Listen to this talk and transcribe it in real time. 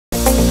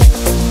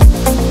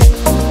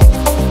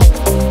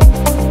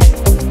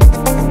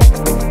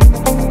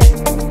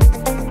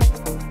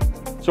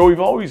we've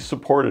always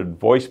supported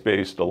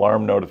voice-based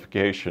alarm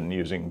notification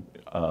using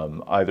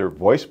either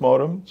voice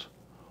modems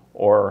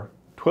or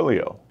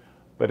Twilio.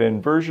 But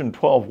in version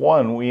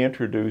 12.1, we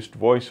introduced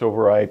voice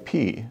over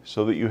IP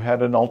so that you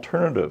had an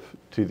alternative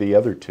to the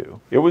other two.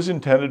 It was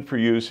intended for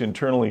use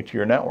internally to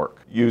your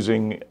network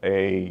using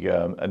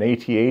an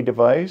ATA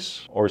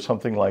device or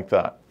something like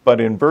that.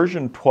 But in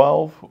version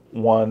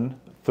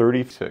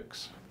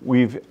 12.1.36,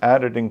 we've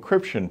added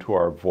encryption to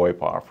our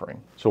VoIP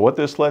offering. So what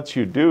this lets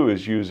you do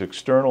is use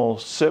external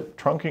SIP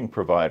trunking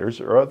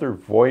providers or other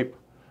VoIP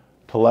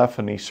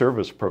telephony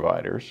service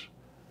providers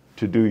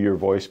to do your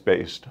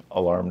voice-based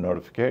alarm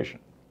notification.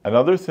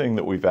 Another thing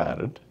that we've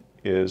added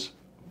is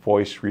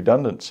voice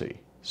redundancy.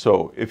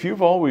 So if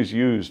you've always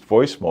used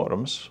voice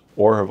modems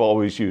or have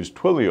always used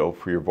Twilio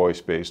for your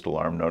voice-based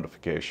alarm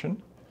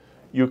notification,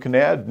 you can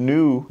add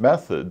new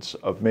methods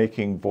of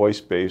making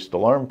voice-based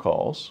alarm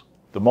calls.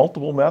 The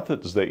multiple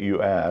methods that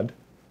you add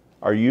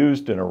are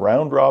used in a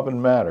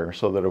round-robin manner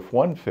so that if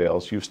one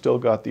fails, you've still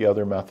got the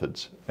other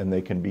methods and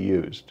they can be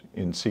used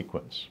in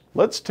sequence.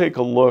 Let's take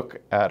a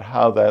look at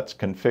how that's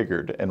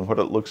configured and what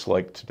it looks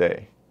like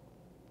today.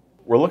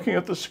 We're looking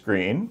at the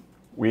screen.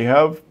 We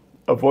have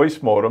a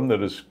voice modem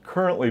that is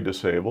currently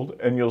disabled,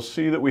 and you'll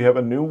see that we have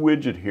a new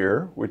widget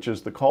here, which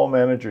is the Call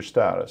Manager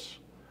Status.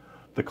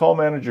 The Call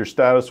Manager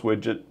Status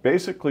widget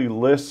basically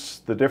lists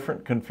the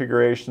different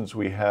configurations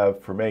we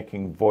have for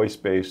making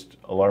voice-based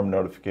alarm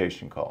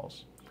notification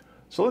calls.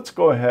 So let's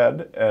go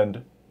ahead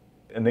and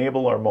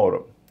enable our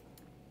modem.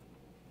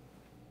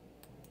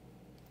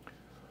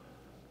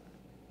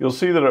 You'll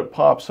see that it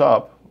pops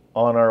up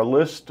on our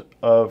list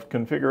of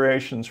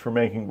configurations for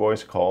making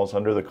voice calls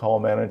under the Call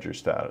Manager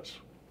Status.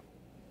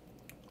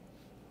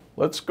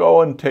 Let's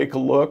go and take a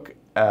look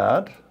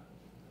at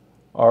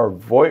our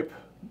VoIP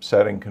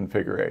setting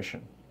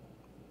configuration.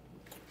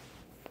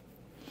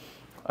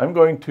 I'm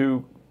going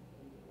to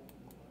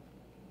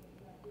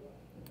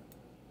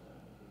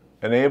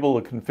enable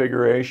a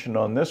configuration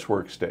on this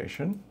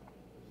workstation.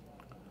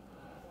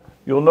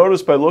 You'll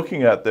notice by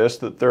looking at this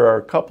that there are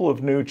a couple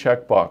of new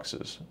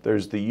checkboxes.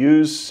 There's the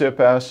Use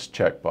SIP-S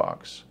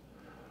checkbox,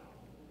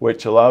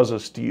 which allows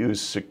us to use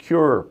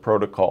secure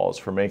protocols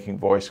for making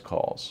voice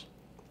calls.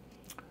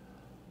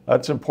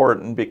 That's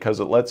important because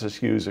it lets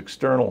us use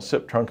external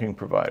SIP trunking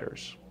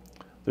providers.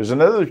 There's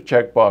another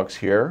checkbox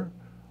here,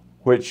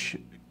 which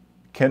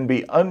can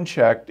be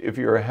unchecked if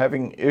you're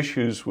having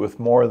issues with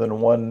more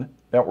than one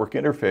network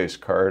interface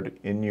card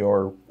in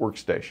your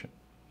workstation.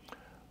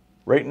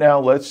 Right now,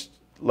 let's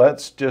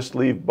just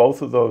leave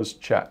both of those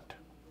checked.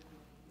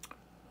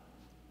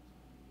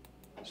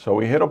 So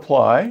we hit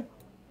apply.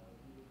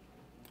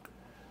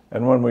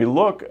 And when we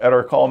look at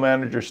our Call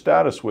Manager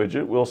Status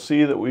widget, we'll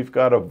see that we've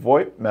got a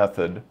VoIP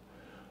method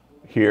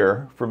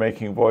here for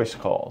making voice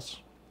calls.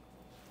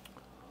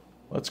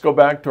 Let's go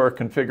back to our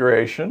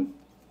configuration.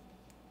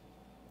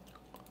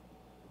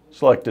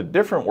 Select a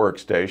different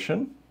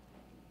workstation.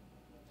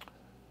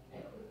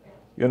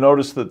 You'll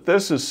notice that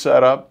this is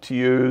set up to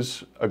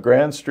use a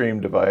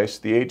Grandstream device,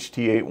 the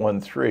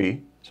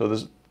HT813. So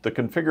the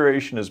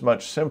configuration is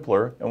much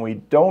simpler, and we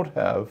don't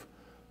have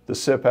the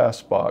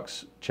SIP-S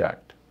box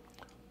checked.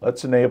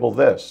 Let's enable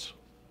this.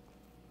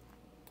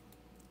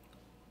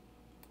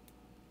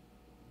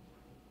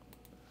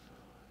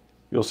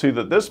 You'll see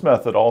that this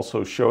method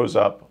also shows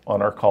up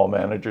on our Call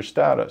Manager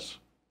Status.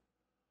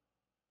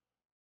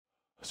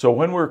 So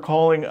when we're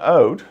calling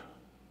out,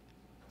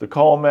 the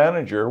Call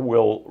Manager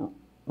will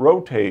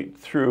rotate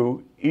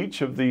through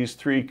each of these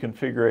three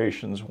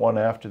configurations one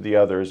after the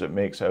other as it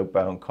makes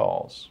outbound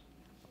calls.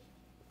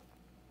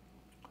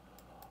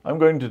 I'm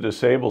going to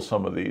disable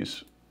some of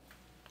these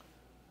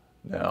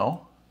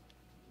now.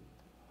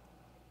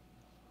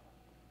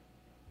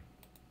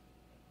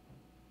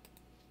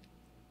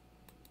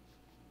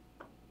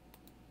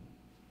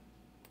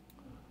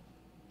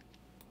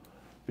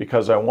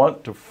 Because I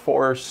want to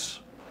force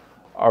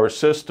our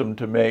system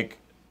to make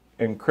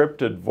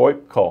encrypted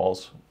VoIP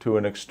calls to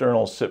an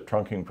external SIP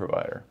trunking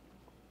provider.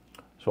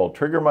 So I'll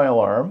trigger my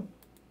alarm.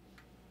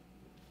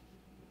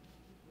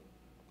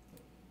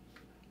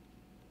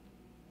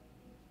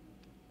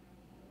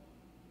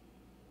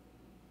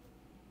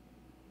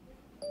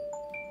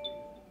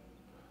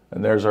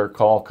 And there's our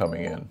call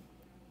coming in.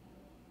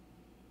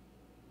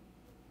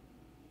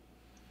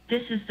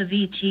 This is the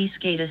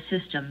VTScada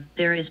system.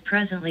 There is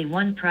presently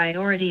one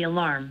priority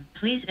alarm.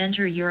 Please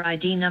enter your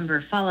ID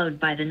number followed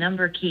by the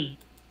number key.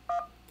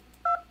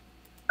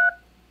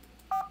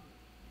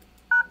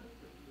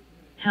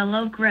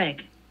 Hello,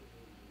 Greg.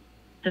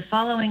 The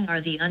following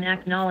are the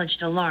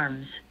unacknowledged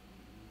alarms.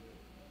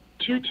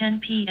 2:10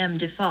 p.m.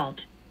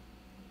 default.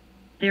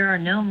 There are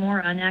no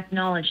more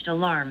unacknowledged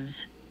alarms.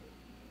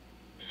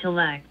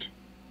 Select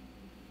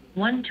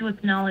 1 to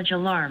acknowledge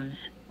alarms.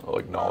 I'll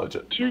acknowledge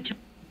it. 2 to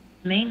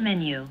main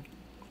menu.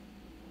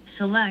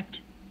 Select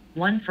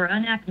 1 for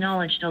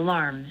unacknowledged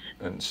alarms.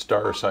 And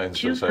star signs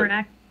 2 this for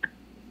out.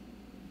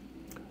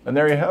 And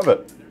there you have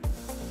it.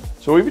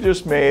 So we've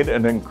just made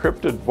an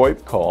encrypted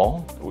VoIP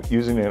call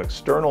using an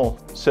external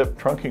SIP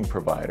trunking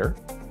provider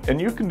And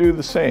you can do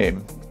the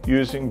same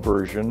using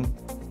version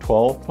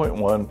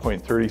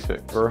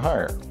 12.1.36 or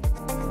higher.